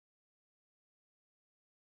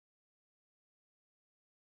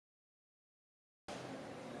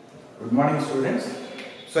Good morning, students.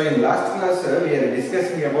 So in last class we are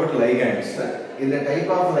discussing about ligands. In the type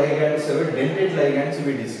of ligands, dentate ligands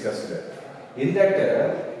we discussed. In that,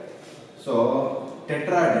 so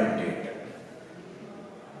tetradentate.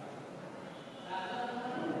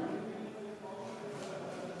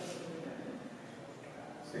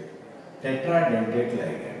 See, tetradentate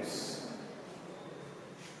ligands.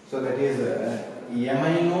 So that is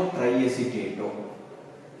amino triacetato.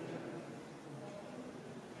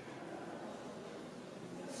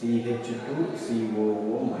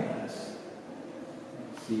 CH2COO minus,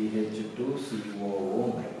 CH2COO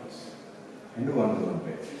minus, and one lone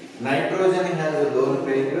pair. Nitrogen has a lone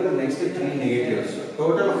pair, next 3 negatives.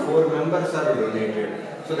 Total 4 members are donated.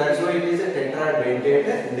 So that's why it is a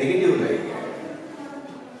tetradentate negative ligand.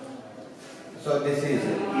 So this is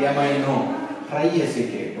amino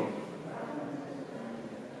triacetato.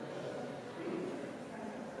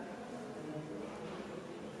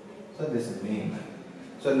 So this is name.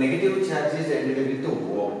 So negative charge is ended with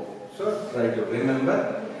O. So try to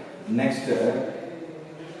remember. Next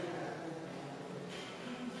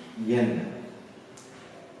N.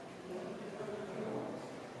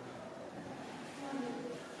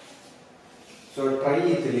 So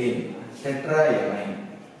triethylene, tetraamine.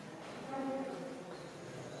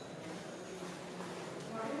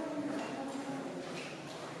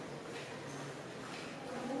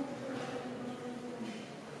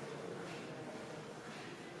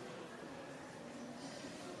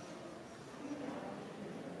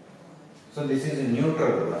 So this is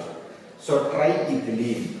neutral. So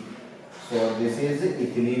triethylene. So this is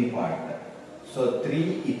ethylene part. So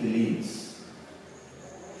 3 ethylenes.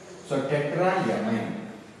 So tetraamine.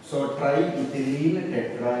 So triethylene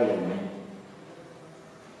tetraamine.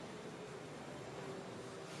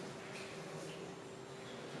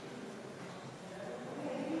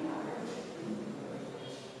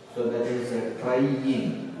 So that is a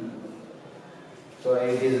triene. So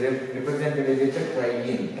it is represented with a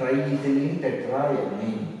triene, triethylene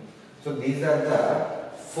tetraamine. So these are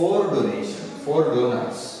the 4 donations, 4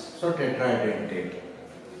 donors. So tetradentate.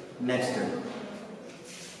 Next,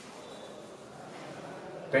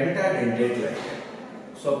 pentadentate ligand.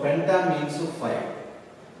 So penta means 5.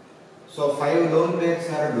 So 5 lone pairs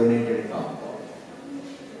are donated compound.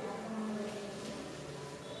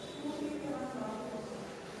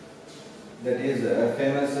 That is a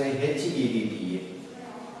famous HEDTA.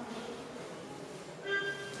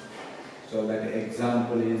 So that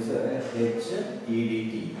example is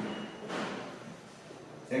HEDT.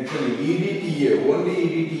 Actually EDTA, only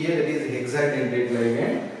EDTA, that is hexadentate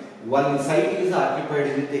ligand. One site is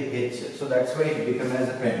occupied with the H. So that's why it becomes as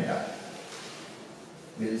a penta.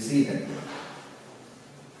 We will see that.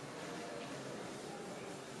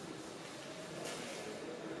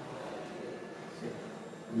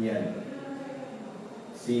 N.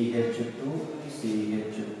 CH2,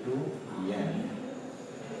 CH2, N.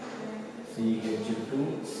 CH2,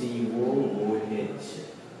 COOH.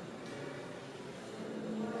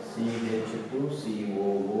 CH2,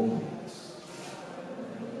 COO minus.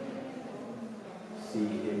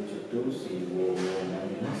 CH2, COO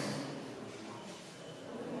minus.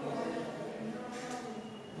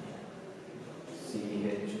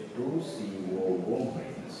 CH2, COO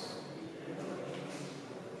minus.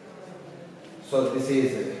 So this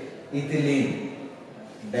is ethylene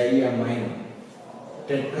diamine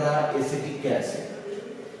tetraacetic acid.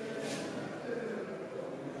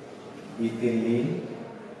 Ethylene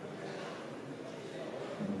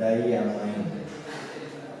diamine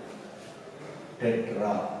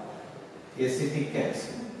tetraacetic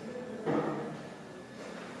acid.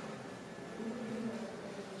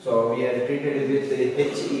 So we are treated with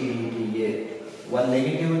HEDTA. One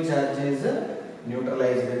negative charge is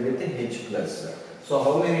neutralized with H plus. So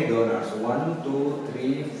how many donors? 1, 2,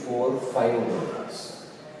 3, 4, 5 donors.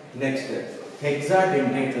 Next,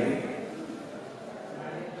 hexadentate ligand.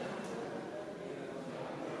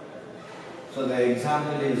 So the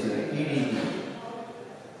example is EDT.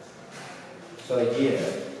 So here,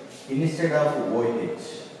 instead of OH,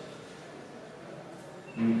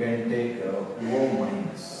 you can take O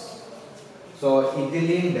minus. So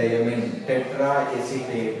ethylene diamine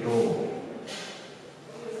tetraacetato.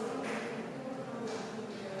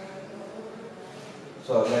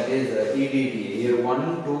 So that is EDTA. Here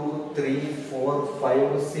 1, 2, 3, 4,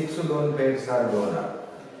 5, 6 lone pairs are donor.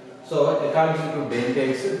 So according to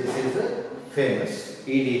dentates, this is famous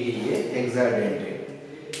EDTA hexadentate.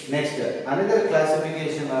 Next, another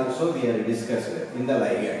classification also we are discussed in the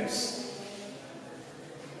ligands.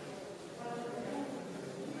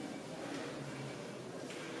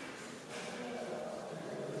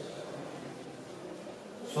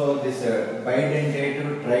 So this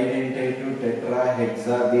bidentative, tridentative, tetra,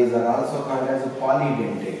 hexa, these are also called as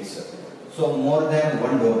polydentates. So more than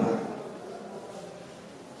one donor.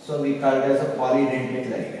 So we call it as a polydentate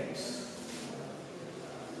ligands.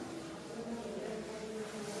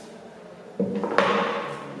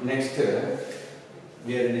 Next,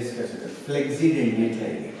 we are discussing flexidentate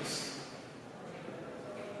ligands.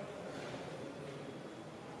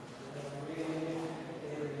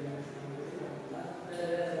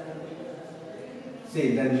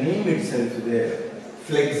 See, the name itself there,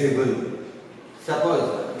 flexible.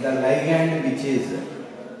 Suppose the ligand which is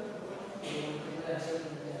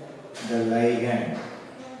the ligand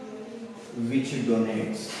which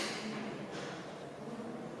donates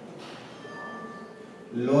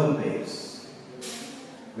lone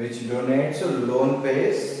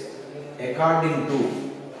pairs, according to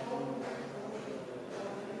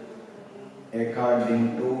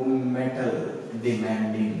metal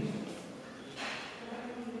demanding.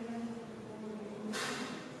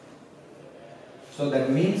 So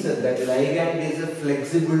that means that ligand is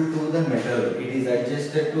flexible to the metal. It is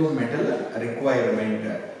adjusted to metal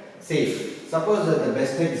requirement. Say, suppose the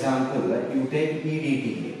best example, you take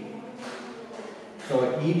EDTA. So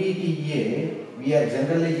EDTA, we are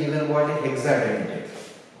generally given what is hexadentate.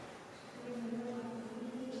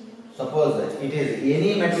 Suppose it is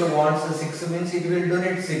any metal wants 6 means it will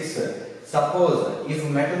donate 6. Suppose if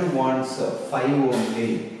metal wants 5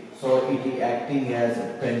 only, so it is acting as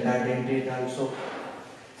pentadentate also.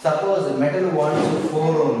 Suppose metal wants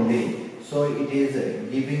 4 only, so it is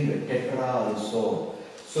giving tetra also.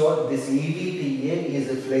 So this EDTA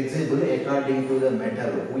is flexible according to the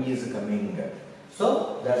metal who is coming.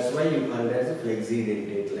 So that's why you call it as a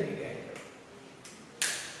flexidentate ligand.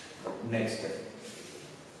 Next,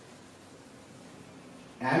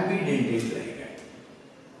 ambidentate ligand.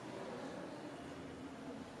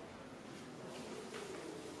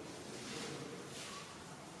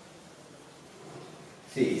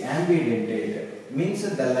 See, ambidentate means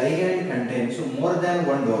the ligand contains more than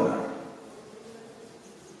one donor.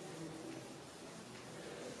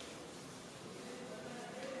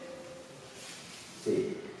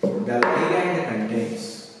 See, the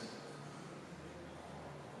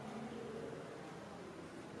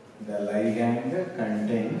ligand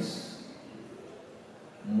contains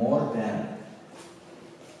more than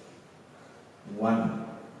one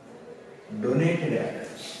donated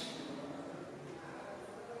atoms.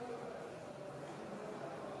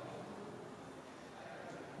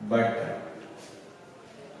 But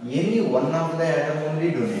any one of the atom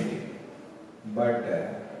only donating. But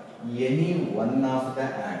any one of the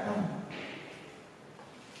atom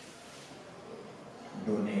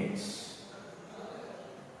donates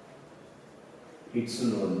its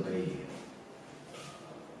lone pair.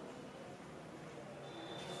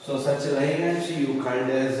 So such ligands you called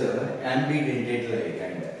as ambidentate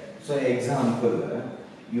ligand. So example,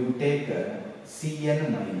 you take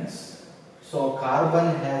Cn minus. So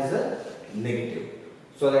carbon has a negative.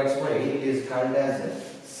 So that's why it is called as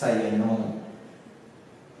cyano.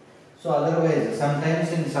 So otherwise,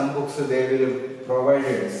 sometimes in some books they will provide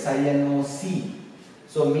cyano C.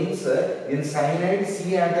 So means in cyanide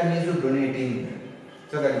C atom is donating.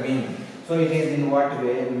 So that means, so it is in what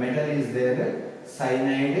way? Metal is there,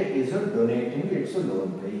 cyanide is donating its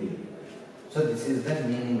lone pair. So this is the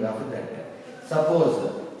meaning of that.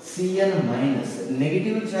 Suppose Cn minus,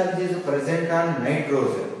 negative charge is present on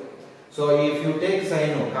nitrogen. So if you take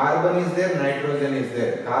cyano, carbon is there, nitrogen is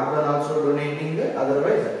there. Carbon also donating,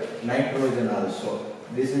 otherwise nitrogen also.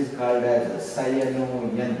 This is called as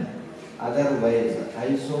cyanogen, otherwise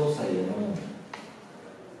isocyano.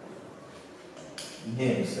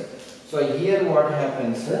 Names. So here what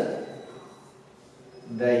happens?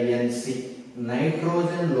 The NC,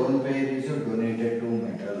 nitrogen lone pair is donated to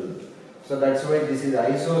metal. So that's why this is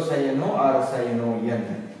isocyano or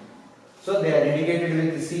cyanogen. So they are indicated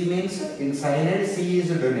with C means in cyanide C is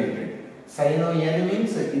donated. Cyano-N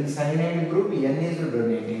means in cyanide group N is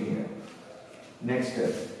donating. Next,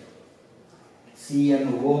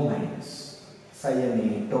 CnO minus,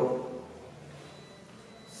 cyanato,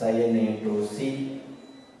 cyanato C,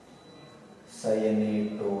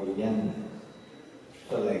 cyanato N.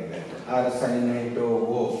 So like that. Or cyanato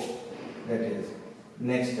O. That is.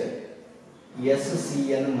 Next,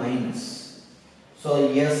 SCN minus.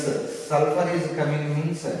 So yes, sulfur is coming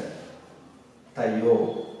means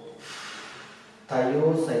thio.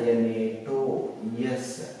 Thiocyanato,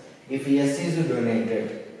 yes. If S is donated,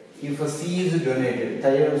 if C is donated,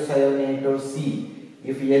 thiocyanato C.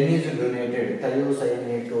 If N is donated,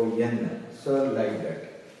 thiocyanato N. So like that.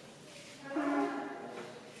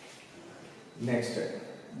 Next,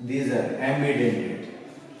 These are ambidentate.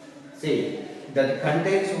 See, that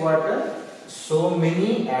contains what? So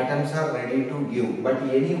many atoms are ready to give, but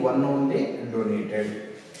any one only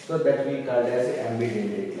donated. So that we call as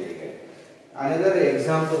ambidentate ligand. Another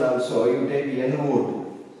example also, you take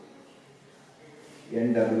NO2,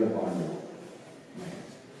 N double bond.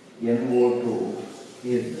 NO2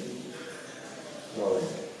 is solid.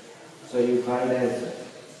 So you call it as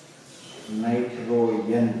nitro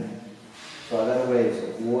N. So otherwise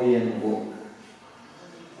ONO.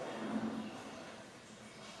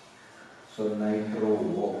 So nitro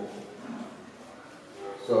O.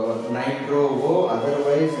 So nitro O,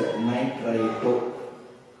 otherwise nitrito.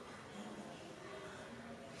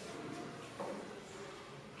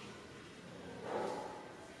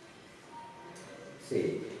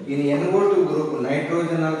 See, in NO2 group,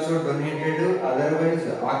 nitrogen also donated, otherwise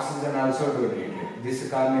oxygen also donated. This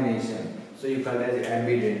combination, so you call it as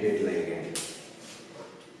ambidentate ligand.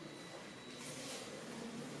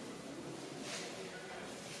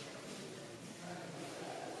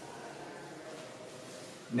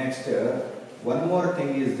 Next, one more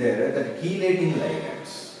thing is there, that chelating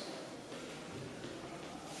ligands.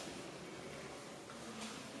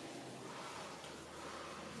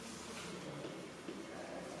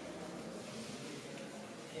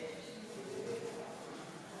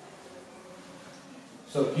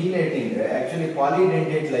 So chelating, actually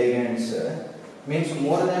polydentate ligands means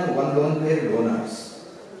more than one lone pair donors.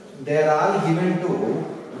 They are all given to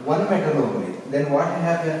one metal only. Then what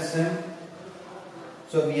happens?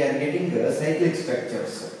 So we are getting cyclic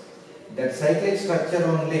structures. That cyclic structure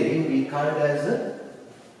only we called as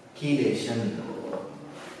chelation.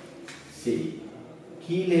 See,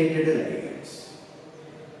 chelated ligands.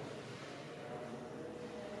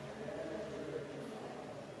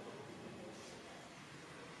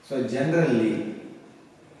 So generally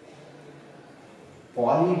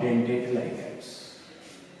polydentate ligands.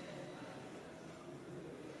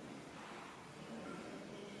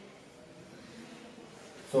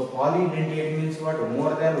 So polydentate means what?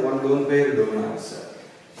 More than one lone pair donors.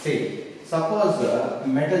 See, suppose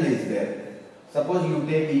metal is there. Suppose you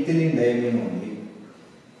take ethylene diamine only.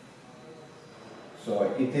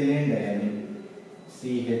 So ethylene diamine,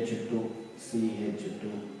 CH2, CH2,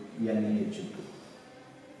 NH2.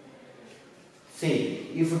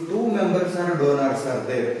 See, if two members are donors are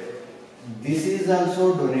there, this is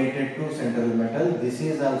also donated to central metal, this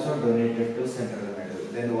is also donated to central metal.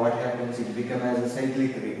 Then what happens? It becomes as a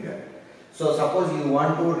cyclic ring. So suppose you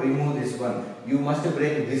want to remove this one, you must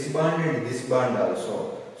break this bond and this bond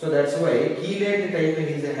also. So that's why chelate type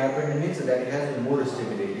is happened means that it has more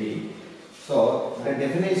stability. So the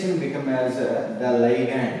definition becomes as the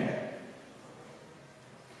ligand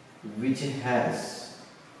which has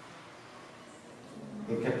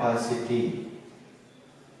a capacity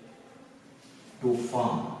to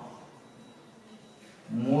form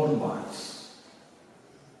more bonds,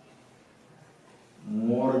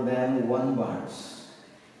 more than one bonds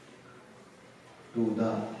to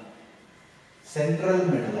the central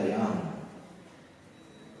metal ion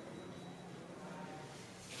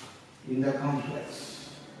in the complex.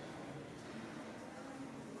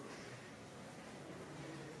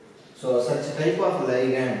 So such type of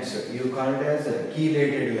ligands you call it as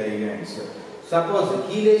chelated ligands. Suppose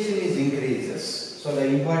chelation is increases. So the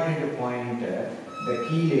important point, the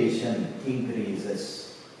chelation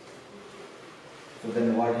increases. So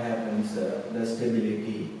then what happens? The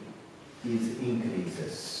stability is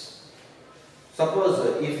increases.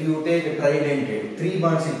 Suppose if you take a tridentate, 3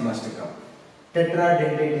 bonds it must come.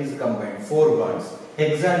 Tetradentate is combined, 4 bonds.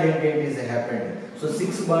 Hexadentate is happened. So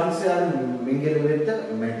 6 bonds are mingled with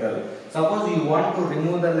the metal. Suppose you want to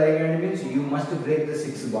remove the ligand means you must break the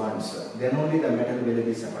 6 bonds. Then only the metal will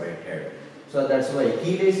be separated. So that's why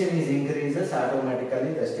chelation is increases,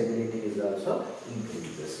 automatically the stability is also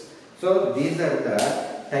increases. So these are the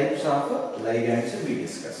types of ligands we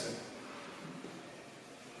discussed.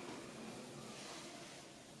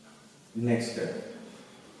 Next.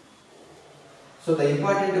 So the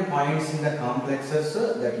important points in the complexes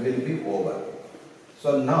that will be over.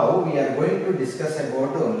 So now we are going to discuss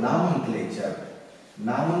about nomenclature.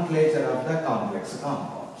 Nomenclature of the complex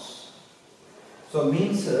compounds. So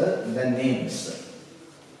means the names.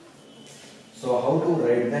 So how to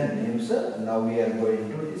write the names? Now we are going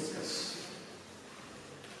to discuss.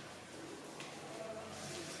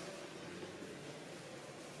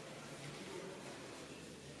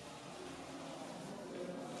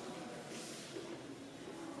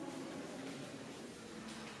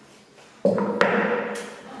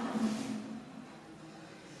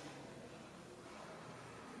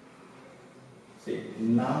 See,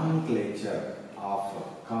 nomenclature of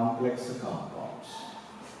complex compounds.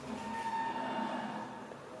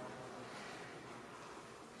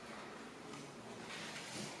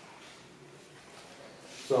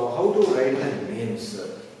 So how to write the names?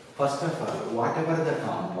 First of all, whatever the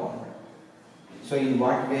compound. So in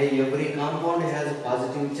what way? Every compound has a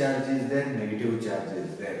positive charge is there, negative charge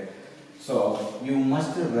is there. So you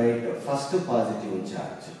must write first positive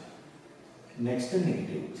charge, next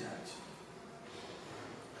negative charge.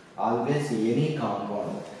 Always any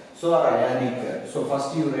compound. So ionic. So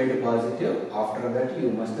first you write positive, after that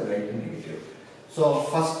you must write negative. So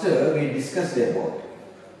first we discussed about.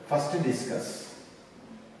 First discuss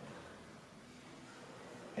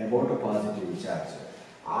about a positive charge.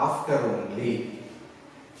 After only.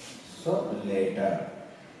 So later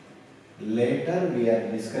we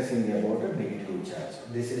are discussing about a negative charge.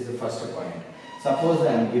 This is the first point. Suppose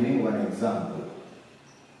I am giving one example.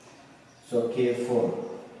 So K4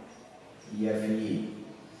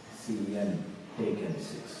 FeCN taken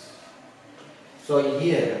 6. So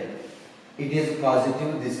here it is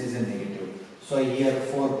positive, this is a negative. So here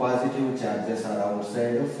 4 positive charges are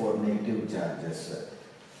outside, 4 negative charges.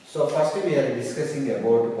 So first we are discussing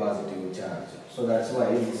about positive charge. So that's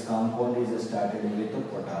why this compound is started with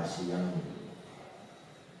potassium.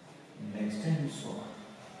 Next and so on.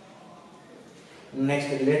 Next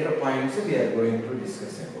later points we are going to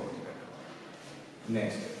discuss about that.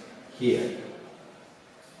 Next here.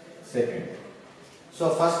 Second. So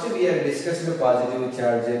first we are discussing the positive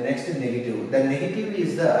charge, next negative. The negative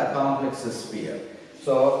is the complex sphere.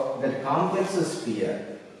 So that complex sphere.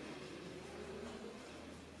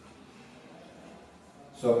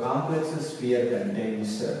 So complex sphere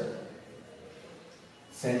contains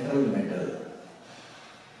central metal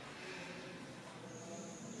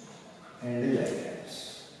and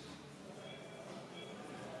ligands.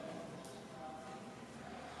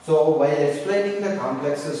 So while explaining the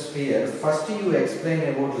complex sphere, first you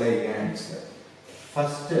explain about ligands.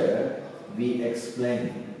 First we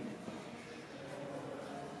explain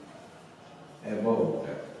about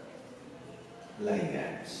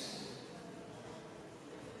ligands.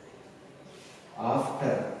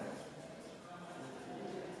 After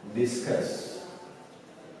discuss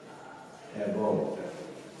about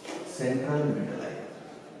central metal ligand.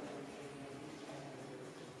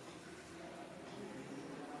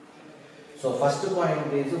 So first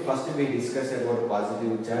point is, first we discuss about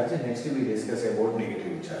positive charge, next we discuss about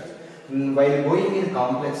negative charge. While going in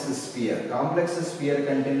complex sphere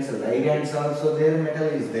contains ligands also there, metal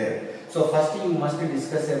is there. So first you must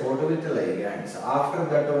discuss about with ligands. After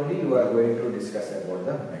that only you are going to discuss about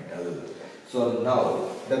the metal. So now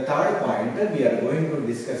the third point we are going to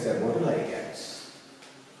discuss about ligands.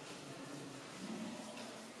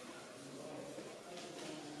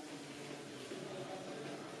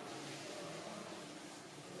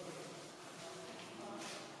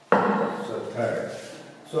 So third.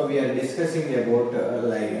 So we are discussing about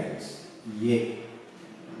ligands. A.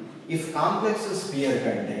 If complex sphere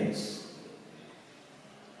contains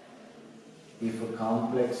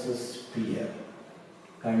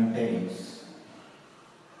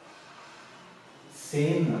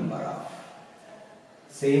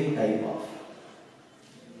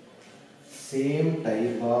same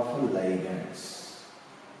type of ligands,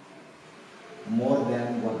 more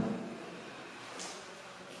than one,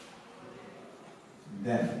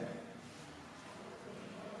 then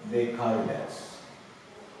they called as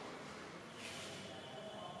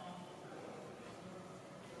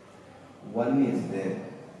one is there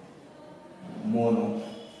mono,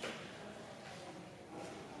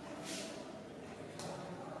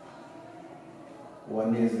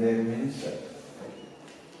 one is there means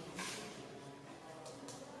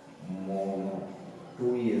mono,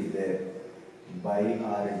 two is there bi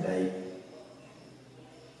or di,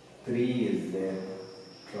 three is there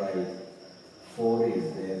tri, four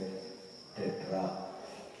is there tetra,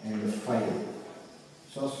 and five,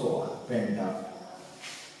 so on, penta.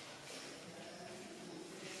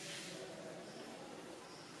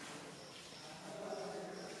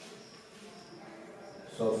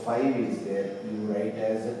 So 5 is there, you write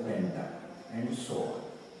as a penta, and so on.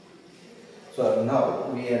 So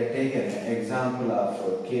now we are taken an example of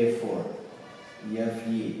K4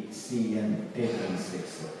 FeCN taken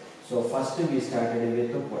 6. So first we started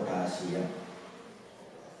with potassium.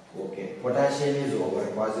 Okay, potassium is over,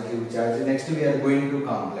 positive charge. Next we are going to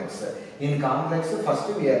complex. In complex, first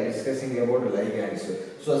we are discussing about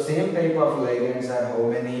ligands. So same type of ligands are how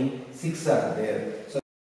many? 6 are there. So